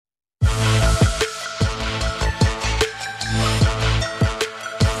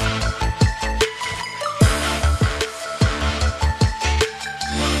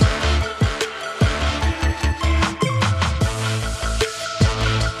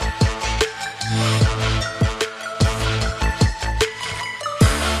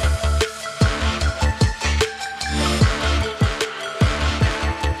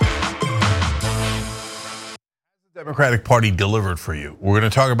Democratic Party delivered for you? We're going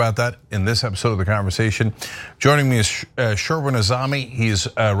to talk about that in this episode of The Conversation. Joining me is Sherwin Azami. He's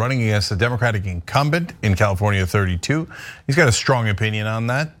running against the Democratic incumbent in California 32. He's got a strong opinion on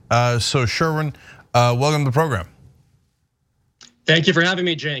that. So Sherwin, welcome to the program. Thank you for having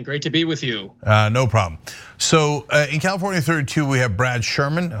me, Jane. Great to be with you. No problem. So in California 32, we have Brad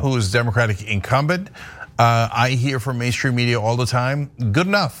Sherman, who is Democratic incumbent. I hear from mainstream media all the time, good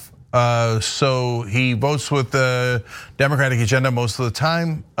enough. So he votes with the Democratic agenda most of the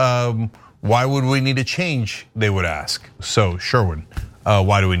time. Why would we need to change, they would ask. So Sherwin,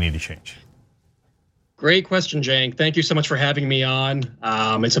 why do we need to change? Great question, Jane. Thank you so much for having me on.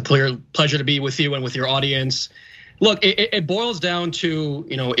 It's a pleasure to be with you and with your audience. Look, it boils down to,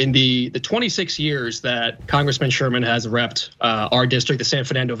 in the 26 years that Congressman Sherman has repped our district, the San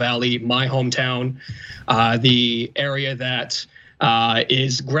Fernando Valley, my hometown, the area that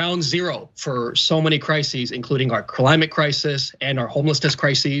is ground zero for so many crises, including our climate crisis and our homelessness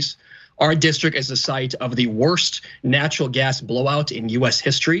crises. Our district is the site of the worst natural gas blowout in US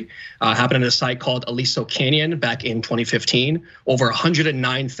history. Happened at a site called Aliso Canyon back in 2015. Over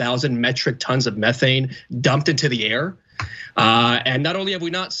 109,000 metric tons of methane dumped into the air. And not only have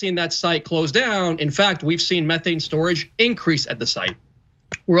we not seen that site close down, in fact, we've seen methane storage increase at the site.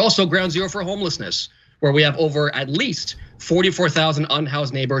 We're also ground zero for homelessness, where we have over at least 44,000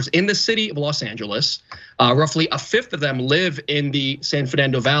 unhoused neighbors in the city of Los Angeles. Roughly a fifth of them live in the San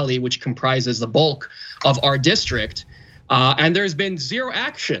Fernando Valley, which comprises the bulk of our district. And there's been zero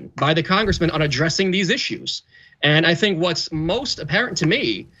action by the congressman on addressing these issues. And I think what's most apparent to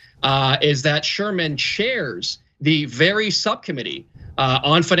me is that Sherman chairs the very subcommittee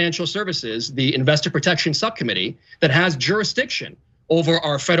on financial services, the Investor Protection Subcommittee, that has jurisdiction over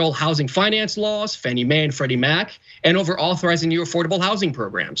our federal housing finance laws, Fannie Mae and Freddie Mac, and over authorizing new affordable housing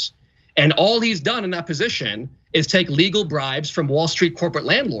programs. And all he's done in that position is take legal bribes from Wall Street corporate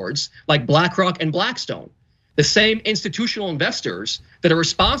landlords like BlackRock and Blackstone, the same institutional investors that are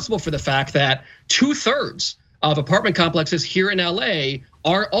responsible for the fact that 2/3 of apartment complexes here in LA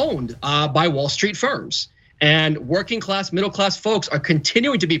are owned by Wall Street firms. And working class, middle class folks are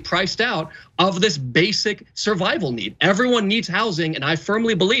continuing to be priced out of this basic survival need. Everyone needs housing, and I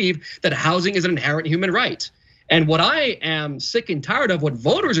firmly believe that housing is an inherent human right. And what I am sick and tired of, what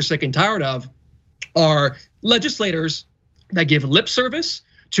voters are sick and tired of, are legislators that give lip service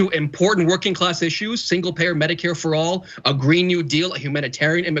to important working class issues, single payer Medicare for all, a Green New Deal, a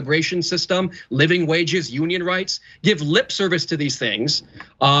humanitarian immigration system, living wages, union rights, give lip service to these things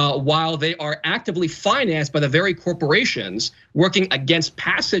while they are actively financed by the very corporations working against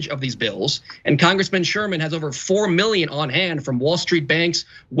passage of these bills. And Congressman Sherman has over $4 million on hand from Wall Street banks,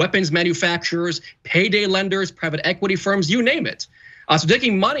 weapons manufacturers, payday lenders, private equity firms, you name it. So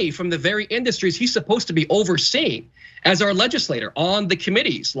taking money from the very industries he's supposed to be overseeing as our legislator on the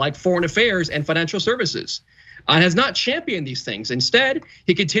committees like Foreign Affairs and Financial Services, and has not championed these things. Instead,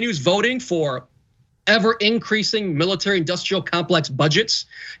 he continues voting for ever increasing military industrial complex budgets,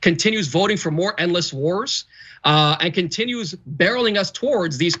 continues voting for more endless wars, and continues barreling us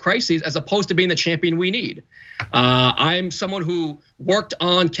towards these crises as opposed to being the champion we need. I'm someone who worked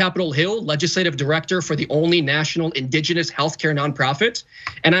on Capitol Hill, legislative director for the only national indigenous healthcare nonprofit.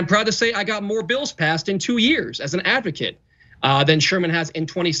 And I'm proud to say I got more bills passed in 2 years as an advocate than Sherman has in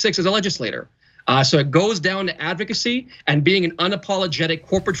 26 as a legislator. So it goes down to advocacy and being an unapologetic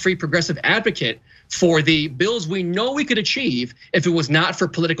corporate-free progressive advocate for the bills we know we could achieve if it was not for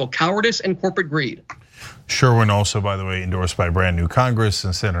political cowardice and corporate greed. Sherwin also, by the way, endorsed by brand new Congress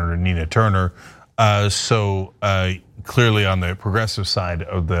and Senator Nina Turner. So clearly on the progressive side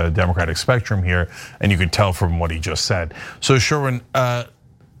of the Democratic spectrum here, and you can tell from what he just said. So Sherwin,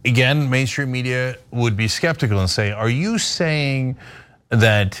 again, mainstream media would be skeptical and say, are you saying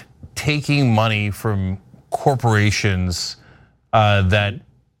that taking money from corporations that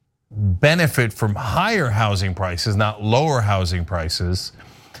benefit from higher housing prices, not lower housing prices,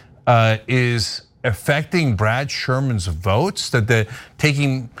 is affecting Brad Sherman's votes? That the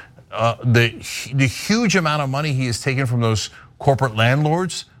taking the huge amount of money he has taken from those corporate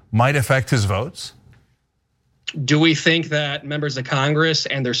landlords might affect his votes? Do we think that members of Congress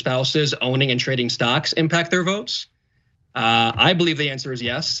and their spouses owning and trading stocks impact their votes? I believe the answer is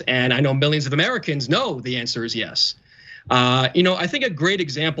yes, and I know millions of Americans know the answer is yes. I think a great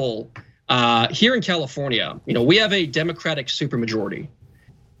example here in California, we have a Democratic supermajority,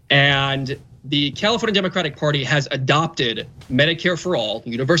 and the California Democratic Party has adopted Medicare for all,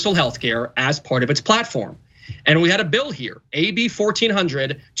 universal health care, as part of its platform. And we had a bill here, AB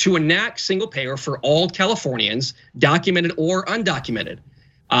 1400, to enact single payer for all Californians, documented or undocumented.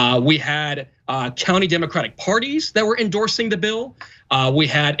 We had county Democratic parties that were endorsing the bill. We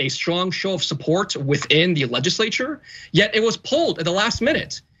had a strong show of support within the legislature, yet it was pulled at the last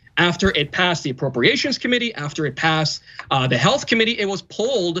minute. After it passed the Appropriations Committee, after it passed the Health Committee, it was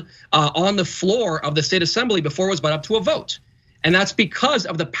pulled on the floor of the State Assembly before it was brought up to a vote. And that's because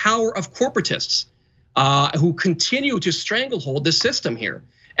of the power of corporatists who continue to stranglehold the system here.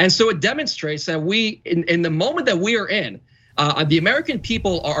 And so it demonstrates that we, in the moment that we are in, the American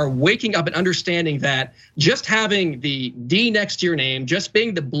people are waking up and understanding that just having the D next to your name, just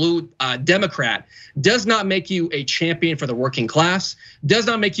being the blue Democrat, does not make you a champion for the working class, does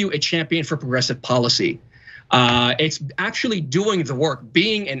not make you a champion for progressive policy. It's actually doing the work,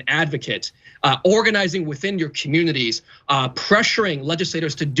 being an advocate, organizing within your communities, pressuring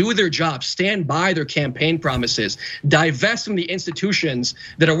legislators to do their job, stand by their campaign promises, divest from the institutions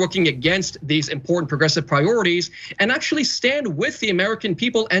that are working against these important progressive priorities, and actually stand with the American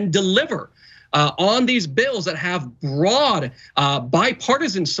people and deliver on these bills that have broad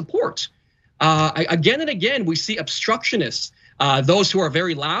bipartisan support. Again and again, we see obstructionists, those who are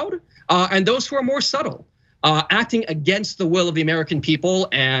very loud and those who are more subtle. Acting against the will of the American people,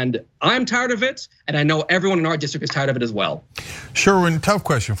 and I'm tired of it, and I know everyone in our district is tired of it as well. Sherwin, tough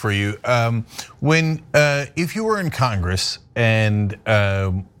question for you. If you were in Congress and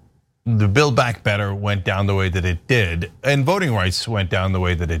the Build Back Better went down the way that it did, and voting rights went down the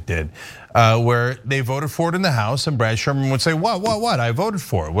way that it did, where they voted for it in the House, and Brad Sherman would say, what? I voted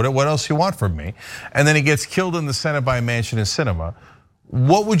for it. What else do you want from me? And then he gets killed in the Senate by Manchin and Sinema.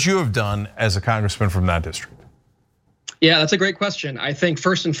 What would you have done as a congressman from that district? Yeah, that's a great question. I think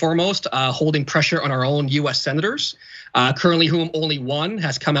first and foremost, holding pressure on our own US senators, currently whom only one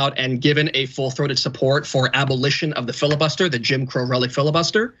has come out and given a full-throated support for abolition of the filibuster, the Jim Crow relic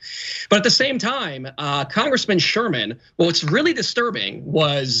filibuster. But at the same time, Congressman Sherman, what's really disturbing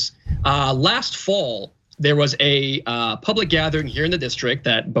was last fall, there was a public gathering here in the district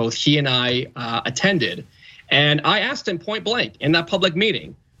that both he and I attended. And I asked him point blank in that public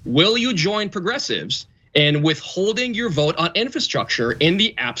meeting, will you join progressives in withholding your vote on infrastructure in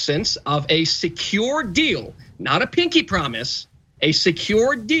the absence of a secure deal, not a pinky promise, a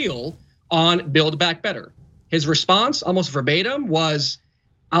secure deal on Build Back Better? His response, almost verbatim, was,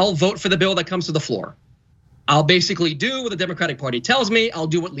 I'll vote for the bill that comes to the floor. I'll basically do what the Democratic Party tells me. I'll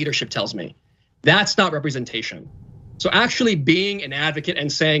do what leadership tells me. That's not representation. So actually being an advocate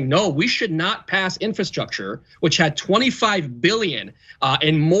and saying, no, we should not pass infrastructure, which had $25 billion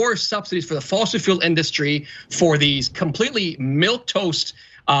in more subsidies for the fossil fuel industry, for these completely milquetoast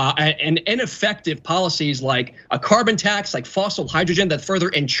and ineffective policies like a carbon tax, like fossil hydrogen, that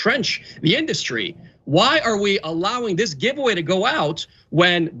further entrench the industry. Why are we allowing this giveaway to go out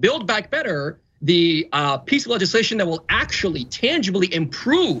when Build Back Better, the piece of legislation that will actually tangibly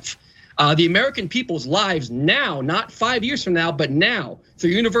improve the American people's lives now, not 5 years from now, but now, through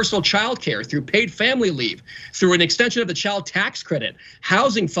universal child care, through paid family leave, through an extension of the child tax credit,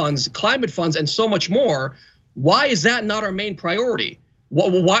 housing funds, climate funds, and so much more? Why is that not our main priority?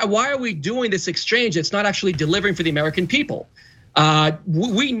 Why are we doing this exchange that's not actually delivering for the American people?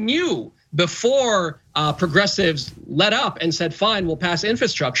 We knew before progressives let up and said, fine, we'll pass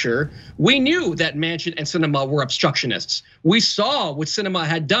infrastructure, we knew that Manchin and Sinema were obstructionists. We saw what Sinema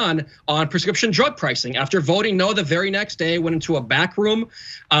had done on prescription drug pricing. After voting no the very next day, went into a backroom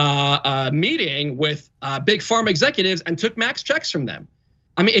meeting with big pharma executives and took max checks from them.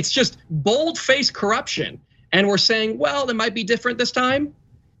 I mean, it's just bold-faced corruption. And we're saying, well, it might be different this time.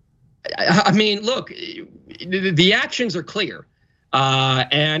 I mean, look, the actions are clear.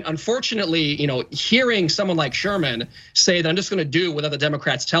 And unfortunately, hearing someone like Sherman say that I'm just going to do what other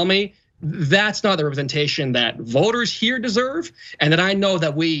Democrats tell me, that's not the representation that voters here deserve, and that I know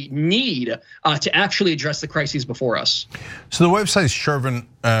that we need to actually address the crises before us. So the website is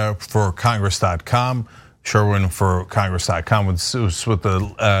sherwinforcongress.com, sherwinforcongress.com with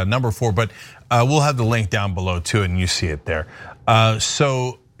the number 4, but we'll have the link down below too, and you see it there.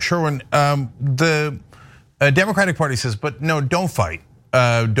 So Sherwin, the Democratic Party says, but no, don't fight.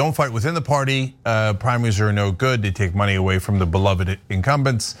 Don't fight within the party. Primaries are no good. They take money away from the beloved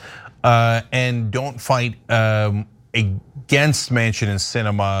incumbents. And don't fight against Manchin and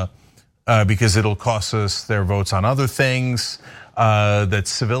Sinema because it'll cost us their votes on other things. That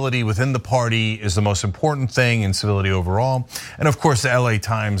civility within the party is the most important thing, and civility overall. And of course, the LA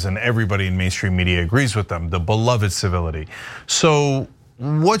Times and everybody in mainstream media agrees with them, the beloved civility. So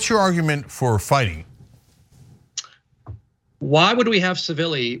what's your argument for fighting? Why would we have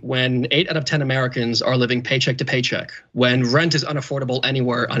civility when 8 out of 10 Americans are living paycheck to paycheck, when rent is unaffordable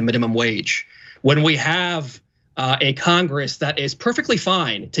anywhere on minimum wage, when we have a Congress that is perfectly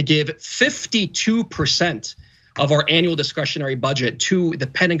fine to give 52% of our annual discretionary budget to the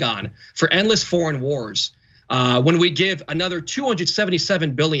Pentagon for endless foreign wars, when we give another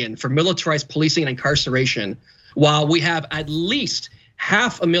 $277 billion for militarized policing and incarceration, while we have at least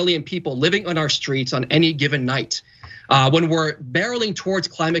 500,000 people living on our streets on any given night, when we're barreling towards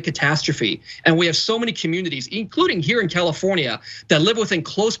climate catastrophe, and we have so many communities, including here in California, that live within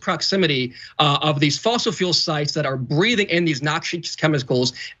close proximity of these fossil fuel sites that are breathing in these noxious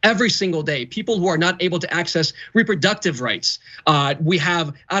chemicals every single day. People who are not able to access reproductive rights. We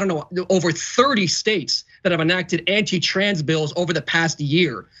have, I don't know, over 30 states that have enacted anti-trans bills over the past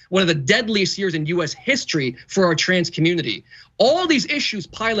year, one of the deadliest years in US history for our trans community. All these issues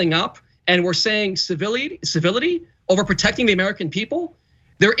piling up, and we're saying civility over protecting the American people.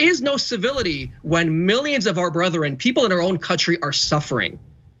 There is no civility when millions of our brethren, people in our own country, are suffering.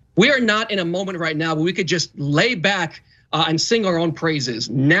 We are not in a moment right now where we could just lay back and sing our own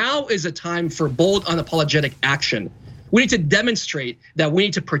praises. Now is a time for bold, unapologetic action. We need to demonstrate that we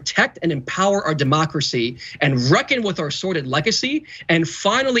need to protect and empower our democracy and reckon with our sordid legacy, and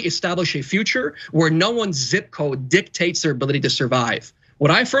finally establish a future where no one's zip code dictates their ability to survive.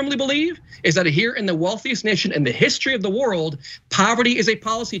 What I firmly believe is that here in the wealthiest nation in the history of the world, poverty is a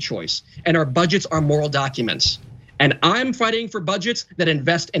policy choice and our budgets are moral documents. And I'm fighting for budgets that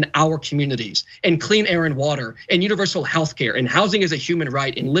invest in our communities, in clean air and water, in universal health care, in housing as a human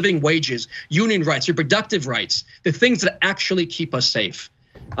right, in living wages, union rights, reproductive rights, the things that actually keep us safe.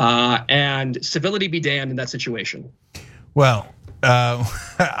 And civility be damned in that situation. Well,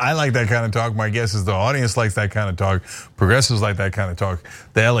 I like that kind of talk. My guess is the audience likes that kind of talk. Progressives like that kind of talk.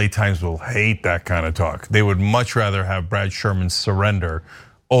 The LA Times will hate that kind of talk. They would much rather have Brad Sherman surrender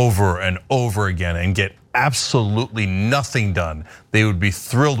over and over again and get absolutely nothing done. They would be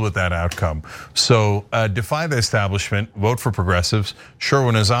thrilled with that outcome. So defy the establishment, vote for progressives.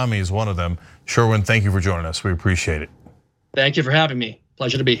 Sherwin Azami is one of them. Sherwin, thank you for joining us. We appreciate it. Thank you for having me.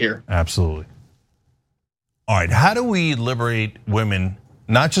 Pleasure to be here. Absolutely. All right, how do we liberate women,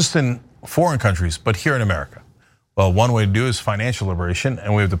 not just in foreign countries, but here in America? Well, one way to do is financial liberation,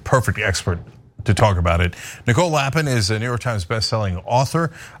 and we have the perfect expert to talk about it. Nicole Lapin is a New York Times bestselling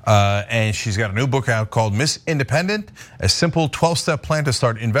author, and she's got a new book out called Miss Independent, a simple 12-step plan to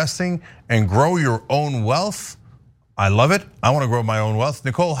start investing and grow your own wealth. I love it. I want to grow my own wealth.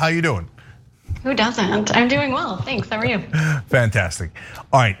 Nicole, how you doing? Who doesn't? I'm doing well, thanks. How are you? Fantastic.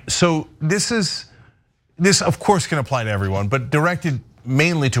 All right, so this of course can apply to everyone, but directed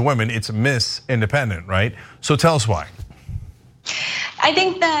mainly to women. It's Miss Independent, right? So tell us why. I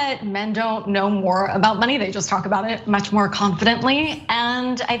think that men don't know more about money. They just talk about it much more confidently.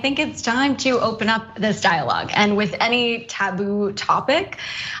 And I think it's time to open up this dialogue. And with any taboo topic,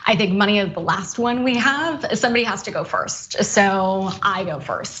 I think money is the last one we have. Somebody has to go first. So I go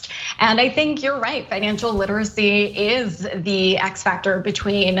first. And I think you're right. Financial literacy is the X factor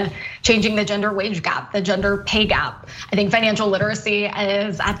between changing the gender wage gap, the gender pay gap. I think financial literacy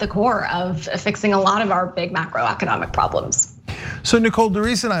is at the core of fixing a lot of our big macroeconomic problems. So Nicole, the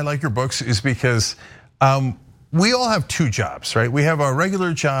reason I like your books is because we all have two jobs, right? We have our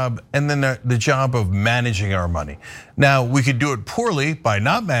regular job and then the job of managing our money. Now, we could do it poorly by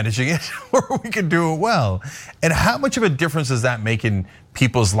not managing it, or we could do it well. And how much of a difference does that make in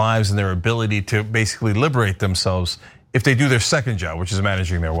people's lives and their ability to basically liberate themselves if they do their second job, which is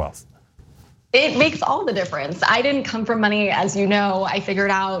managing their wealth? It makes all the difference. I didn't come from money, as you know. I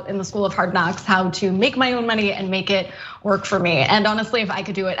figured out in the School of Hard Knocks how to make my own money and make it work for me. And honestly, if I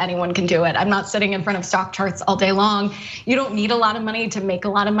could do it, anyone can do it. I'm not sitting in front of stock charts all day long. You don't need a lot of money to make a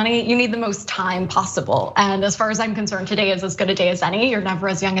lot of money. You need the most time possible. And as far as I'm concerned, today is as good a day as any. You're never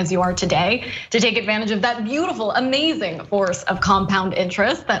as young as you are today to take advantage of that beautiful, amazing force of compound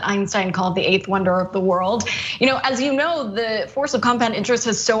interest that Einstein called the eighth wonder of the world. As you know, the force of compound interest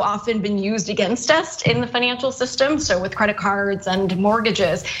has so often been used against us in the financial system. So with credit cards and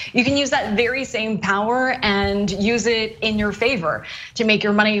mortgages, you can use that very same power and use it in your favor to make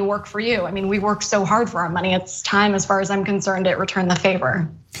your money work for you. I mean, we work so hard for our money. It's time, as far as I'm concerned, it returned the favor.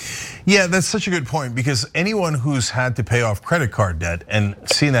 Yeah, that's such a good point, because anyone who's had to pay off credit card debt and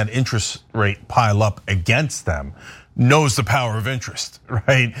seen that interest rate pile up against them knows the power of interest,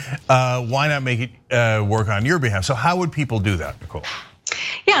 right? Why not make it work on your behalf? So how would people do that, Nicole?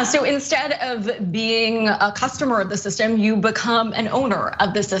 Yeah, so instead of being a customer of the system, you become an owner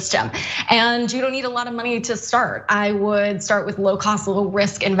of the system. And you don't need a lot of money to start. I would start with low cost, low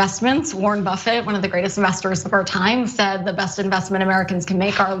risk investments. Warren Buffett, one of the greatest investors of our time, said the best investment Americans can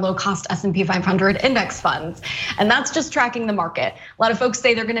make are low cost S&P 500 index funds. And that's just tracking the market. A lot of folks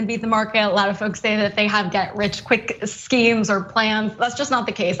say they're gonna beat the market. A lot of folks say that they have get rich quick schemes or plans. That's just not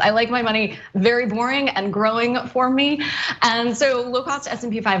the case. I like my money very boring and growing for me. And so low cost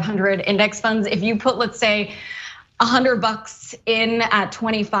S&P 500 index funds, if you put, let's say, $100 in at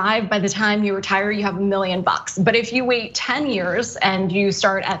 25, by the time you retire, you have $1 million. But if you wait 10 years and you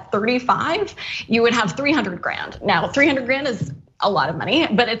start at 35, you would have 300 grand. Now, 300 grand is a lot of money,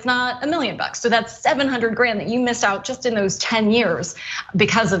 but it's not $1 million. So that's 700 grand that you missed out just in those 10 years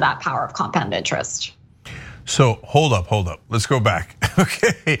because of that power of compound interest. So hold up. Let's go back.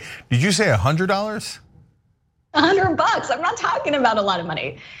 Okay, did you say $100? $100. I'm not talking about a lot of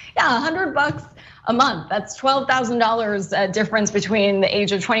money. Yeah, $100 a month. That's $12,000 difference between the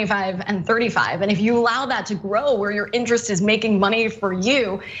age of 25 and 35. And if you allow that to grow where your interest is making money for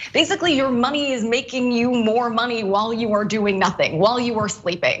you, basically your money is making you more money while you are doing nothing, while you are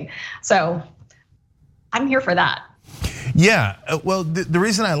sleeping. So I'm here for that. Yeah, well, the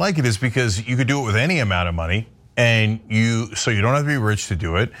reason I like it is because you could do it with any amount of money, and so you don't have to be rich to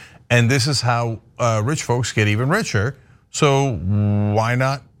do it. And this is how rich folks get even richer. So why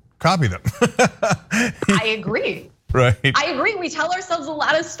not copy them? I agree. Right. I agree. We tell ourselves a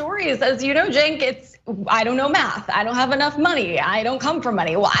lot of stories. As you know, Cenk, it's, I don't know math. I don't have enough money. I don't come from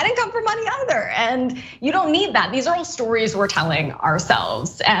money. Well, I didn't come from money either. And you don't need that. These are all stories we're telling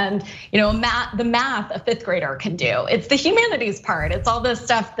ourselves. And the math a fifth grader can do. It's the humanities part. It's all this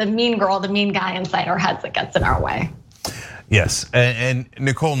stuff, the mean girl, the mean guy inside our heads that gets in our way. Yes, and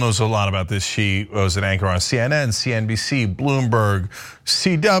Nicole knows a lot about this. She was an anchor on CNN, CNBC, Bloomberg,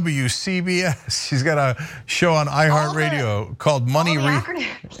 CW, CBS. She's got a show on iHeartRadio called Money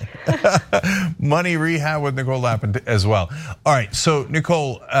Rehab with Nicole Lapin as well. All right, so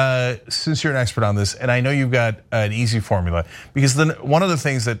Nicole, since you're an expert on this, and I know you've got an easy formula, because one of the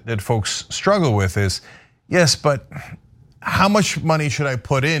things that folks struggle with is, yes, but how much money should I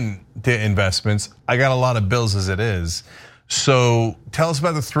put in to investments? I got a lot of bills as it is. So tell us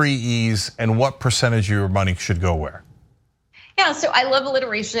about the 3 E's and what percentage of your money should go where. Yeah, so I love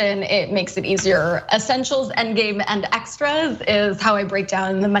alliteration. It makes it easier. Essentials, endgame, and extras is how I break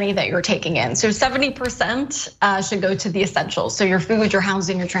down the money that you're taking in. So 70% should go to the essentials. So your food, your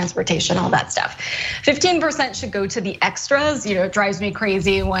housing, your transportation, all that stuff. 15% should go to the extras. It drives me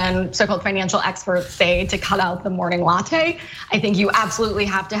crazy when so-called financial experts say to cut out the morning latte. I think you absolutely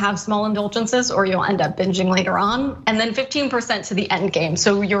have to have small indulgences or you'll end up binging later on. And then 15% to the end game.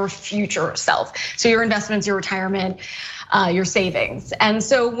 So your future self. So your investments, your retirement, your savings. And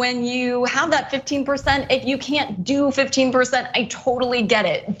so when you have that 15%, if you can't do 15%, I totally get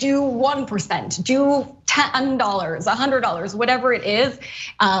it. Do 1%, do $10, $100, whatever it is.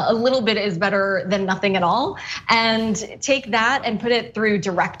 A little bit is better than nothing at all. And take that and put it through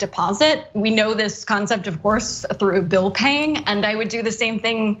direct deposit. We know this concept, of course, through bill paying. And I would do the same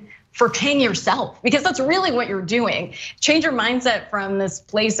thing for paying yourself, because that's really what you're doing. Change your mindset from this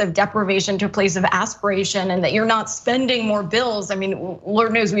place of deprivation to a place of aspiration, and that you're not spending more bills. I mean,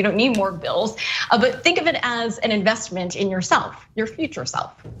 Lord knows we don't need more bills, but think of it as an investment in yourself, your future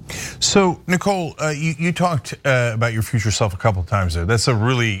self. So Nicole, you talked about your future self a couple of times there. That's a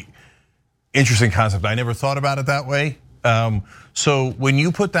really interesting concept. I never thought about it that way. So when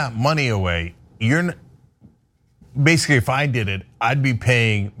you put that money away, basically, if I did it, I'd be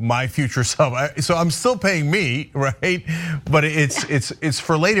paying my future self. So I'm still paying me, right? But it's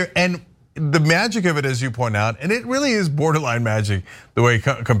for later. And the magic of it, as you point out, and it really is borderline magic, the way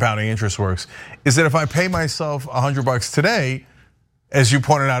compounding interest works, is that if I pay myself $100 today, as you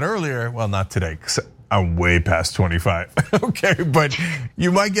pointed out earlier, well, not today, because I'm way past 25, okay? But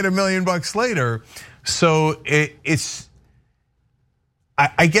you might get $1 million later. So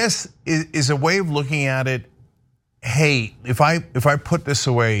I guess is a way of looking at it. Hey, if I put this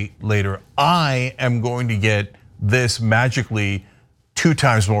away later, I am going to get this magically 2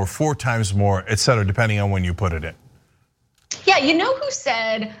 times more, 4 times more, et cetera, depending on when you put it in. Yeah, you know who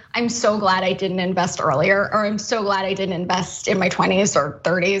said, I'm so glad I didn't invest earlier, or I'm so glad I didn't invest in my 20s or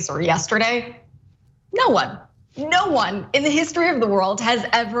 30s or yesterday? No one. No one in the history of the world has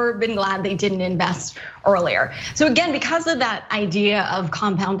ever been glad they didn't invest earlier. So again, because of that idea of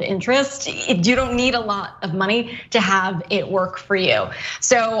compound interest, you don't need a lot of money to have it work for you.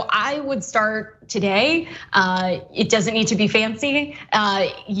 So I would start today. It doesn't need to be fancy.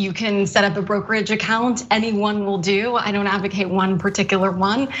 You can set up a brokerage account. Anyone will do. I don't advocate one particular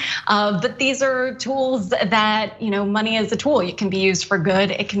one, but these are tools that, money is a tool. It can be used for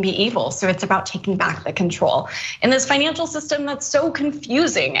good, it can be evil. So it's about taking back the control in this financial system that's so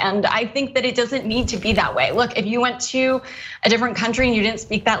confusing. And I think that it doesn't need to be that way. Look, if you went to a different country and you didn't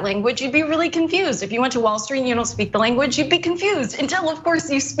speak that language, you'd be really confused. If you went to Wall Street and you don't speak the language, you'd be confused until, of course,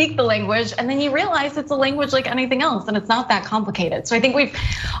 you speak the language, and then you realize it's a language like anything else, and it's not that complicated. So I think we've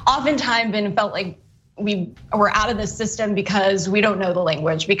oftentimes felt like we're out of this system because we don't know the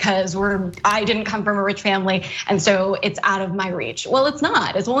language, because I didn't come from a rich family, and so it's out of my reach. Well, it's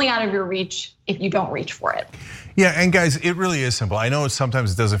not. It's only out of your reach if you don't reach for it. Yeah, and guys, it really is simple. I know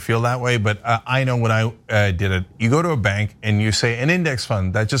sometimes it doesn't feel that way, but I know when I did it, you go to a bank and you say an index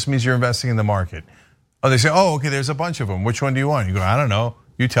fund, that just means you're investing in the market. Oh, they say, oh, okay, there's a bunch of them. Which one do you want? You go, I don't know.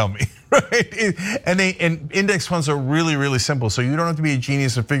 You tell me, right? And index funds are really, really simple. So you don't have to be a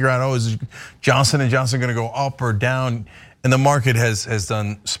genius to figure out, is Johnson & Johnson going to go up or down? And the market has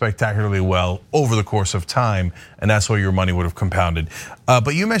done spectacularly well over the course of time, and that's why your money would have compounded.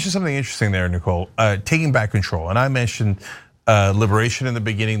 But you mentioned something interesting there, Nicole, taking back control. And I mentioned liberation in the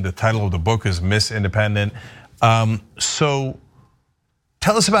beginning. The title of the book is Miss Independent. So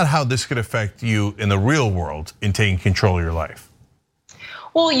tell us about how this could affect you in the real world in taking control of your life.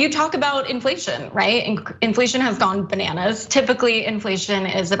 Well, you talk about inflation, right? Inflation has gone bananas. Typically, inflation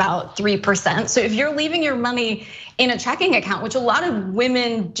is about 3%. So if you're leaving your money in a checking account, which a lot of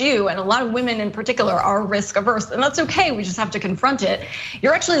women do, and a lot of women in particular are risk averse, and that's okay, we just have to confront it.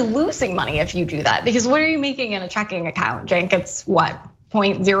 You're actually losing money if you do that, because what are you making in a checking account, Cenk? It's what,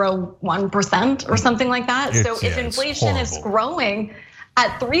 0.01% or something like that? So if inflation is growing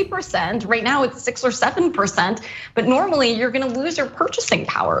at 3%, right now it's 6 or 7%, but normally you're gonna lose your purchasing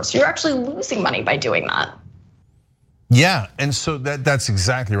power. So you're actually losing money by doing that. Yeah, and so that's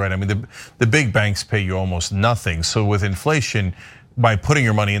exactly right. I mean, the big banks pay you almost nothing. So with inflation, by putting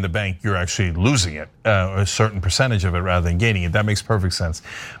your money in the bank, you're actually losing it, a certain percentage of it rather than gaining it. That makes perfect sense.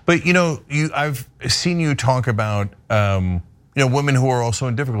 But I've seen you talk about women who are also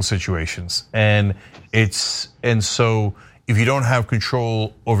in difficult situations, and so if you don't have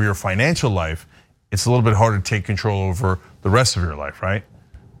control over your financial life, it's a little bit harder to take control over the rest of your life, right?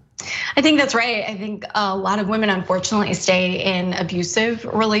 I think that's right. I think a lot of women, unfortunately, stay in abusive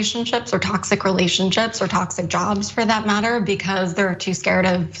relationships or toxic relationships or toxic jobs for that matter, because they're too scared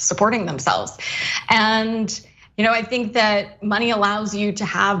of supporting themselves. And I think that money allows you to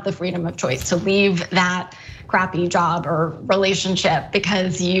have the freedom of choice to leave that crappy job or relationship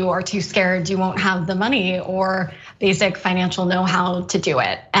because you are too scared you won't have the money or basic financial know-how to do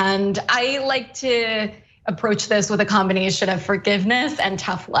it. And I like to approach this with a combination of forgiveness and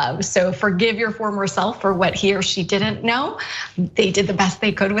tough love. So forgive your former self for what he or she didn't know. They did the best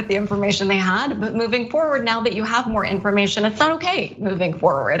they could with the information they had, but moving forward, now that you have more information, it's not okay moving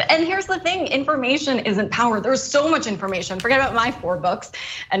forward. And here's the thing, information isn't power. There's so much information. Forget about my 4 books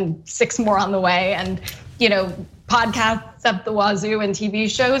and 6 more on the way, and podcasts up the wazoo and TV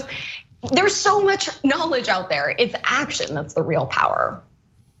shows. There's so much knowledge out there. It's action that's the real power.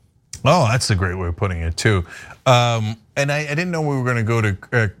 Oh, that's a great way of putting it too. And I didn't know we were going to go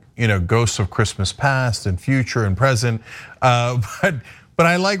to ghosts of Christmas past and future and present. But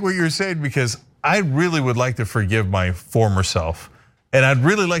I like what you're saying, because I really would like to forgive my former self, and I'd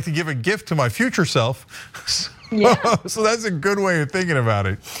really like to give a gift to my future self. Yeah. So that's a good way of thinking about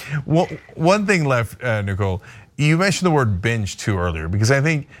it. One thing left, Nicole, you mentioned the word binge too earlier, because I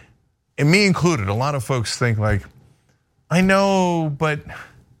think, and me included, a lot of folks think like, I know, but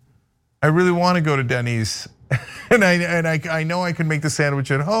I really want to go to Denny's, and I know I can make the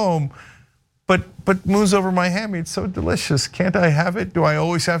sandwich at home, but moves over my hammy. It's so delicious. Can't I have it? Do I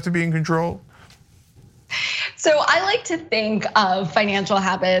always have to be in control? So I like to think of financial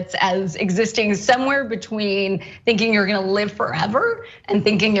habits as existing somewhere between thinking you're gonna live forever and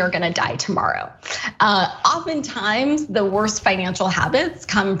thinking you're gonna die tomorrow. Oftentimes, the worst financial habits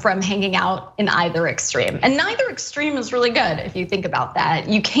come from hanging out in either extreme. And neither extreme is really good if you think about that.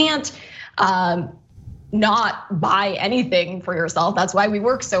 You can't not buy anything for yourself. That's why we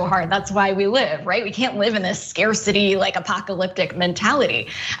work so hard. That's why we live, right? We can't live in this scarcity, like apocalyptic mentality.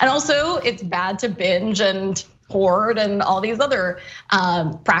 And also, it's bad to binge and hoard and all these other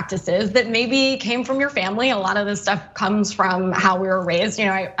practices that maybe came from your family. A lot of this stuff comes from how we were raised.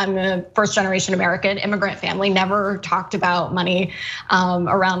 I'm a first generation American immigrant family, never talked about money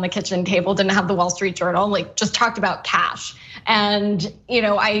around the kitchen table, didn't have the Wall Street Journal, like just talked about cash. And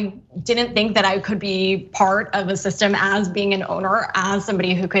I didn't think that I could be part of a system as being an owner, as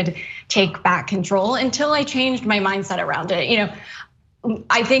somebody who could take back control until I changed my mindset around it.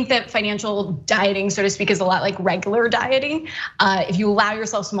 I think that financial dieting, so to speak, is a lot like regular dieting. If you allow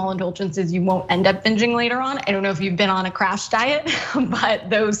yourself small indulgences, you won't end up binging later on. I don't know if you've been on a crash diet,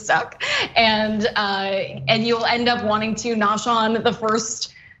 but those suck. And you'll end up wanting to nosh on the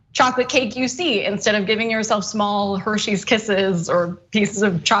first chocolate cake you see instead of giving yourself small Hershey's Kisses or pieces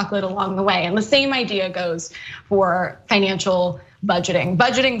of chocolate along the way. And the same idea goes for financial budgeting.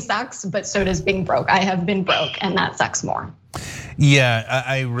 Budgeting sucks, but so does being broke. I have been broke, and that sucks more. Yeah,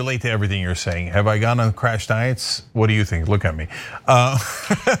 I relate to everything you're saying. Have I gone on crash diets? What do you think? Look at me.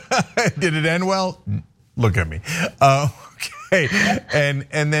 Did it end well? Look at me. Okay,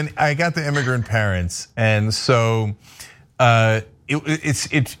 and then I got the immigrant parents, and so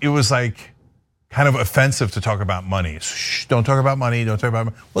it was like kind of offensive to talk about money. Shh, don't talk about money. Don't talk about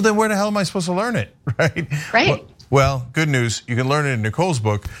money. Well, then where the hell am I supposed to learn it, right? Right. Well, good news. You can learn it in Nicole's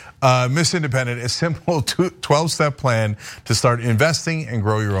book, Miss Independent, a simple 12-step plan to start investing and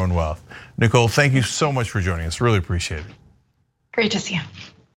grow your own wealth. Nicole, thank you so much for joining us. Really appreciate it. Great to see you.